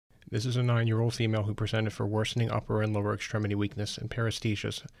This is a 9-year-old female who presented for worsening upper and lower extremity weakness and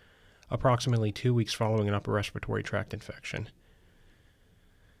paresthesias approximately 2 weeks following an upper respiratory tract infection.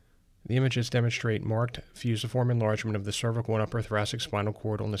 The images demonstrate marked fusiform enlargement of the cervical and upper thoracic spinal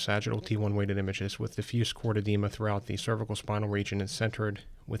cord on the sagittal T1-weighted images, with diffuse cord edema throughout the cervical spinal region and centered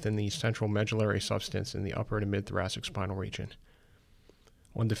within the central medullary substance in the upper to mid-thoracic spinal region.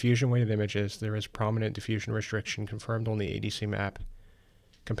 On diffusion-weighted images, there is prominent diffusion restriction confirmed on the ADC map,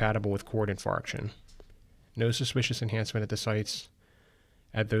 compatible with cord infarction. No suspicious enhancement at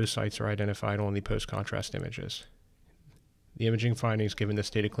those sites are identified on the post-contrast images. The imaging findings, given the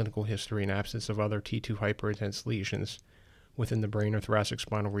stated clinical history and absence of other T2 hyperintense lesions within the brain or thoracic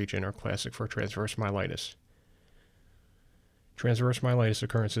spinal region, are classic for transverse myelitis. Transverse myelitis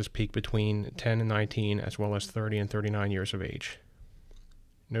occurrences peak between 10 and 19, as well as 30 and 39 years of age.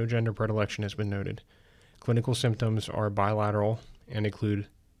 No gender predilection has been noted. Clinical symptoms are bilateral and include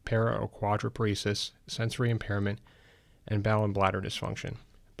para or quadriparesis, sensory impairment, and bowel and bladder dysfunction.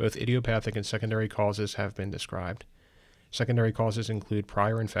 Both idiopathic and secondary causes have been described. Secondary causes include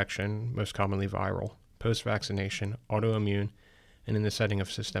prior infection, most commonly viral, post-vaccination, autoimmune, and in the setting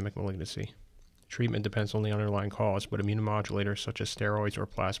of systemic malignancy. Treatment depends on the underlying cause, but immunomodulators such as steroids or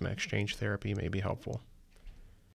plasma exchange therapy may be helpful.